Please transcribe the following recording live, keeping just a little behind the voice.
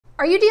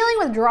Are you dealing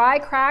with dry,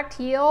 cracked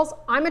heels?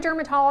 I'm a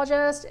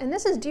dermatologist, and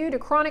this is due to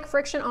chronic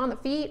friction on the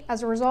feet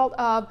as a result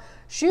of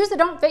shoes that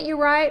don't fit you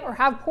right or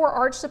have poor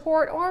arch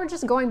support or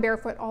just going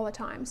barefoot all the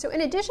time. So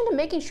in addition to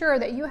making sure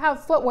that you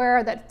have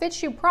footwear that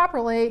fits you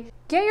properly,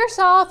 get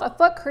yourself a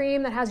foot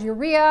cream that has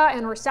urea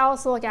and or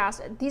salicylic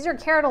acid. These are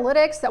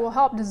keratolytics that will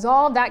help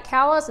dissolve that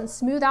callus and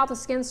smooth out the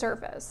skin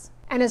surface.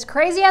 And as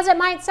crazy as it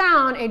might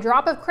sound, a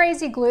drop of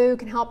crazy glue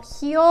can help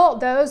heal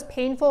those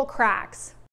painful cracks.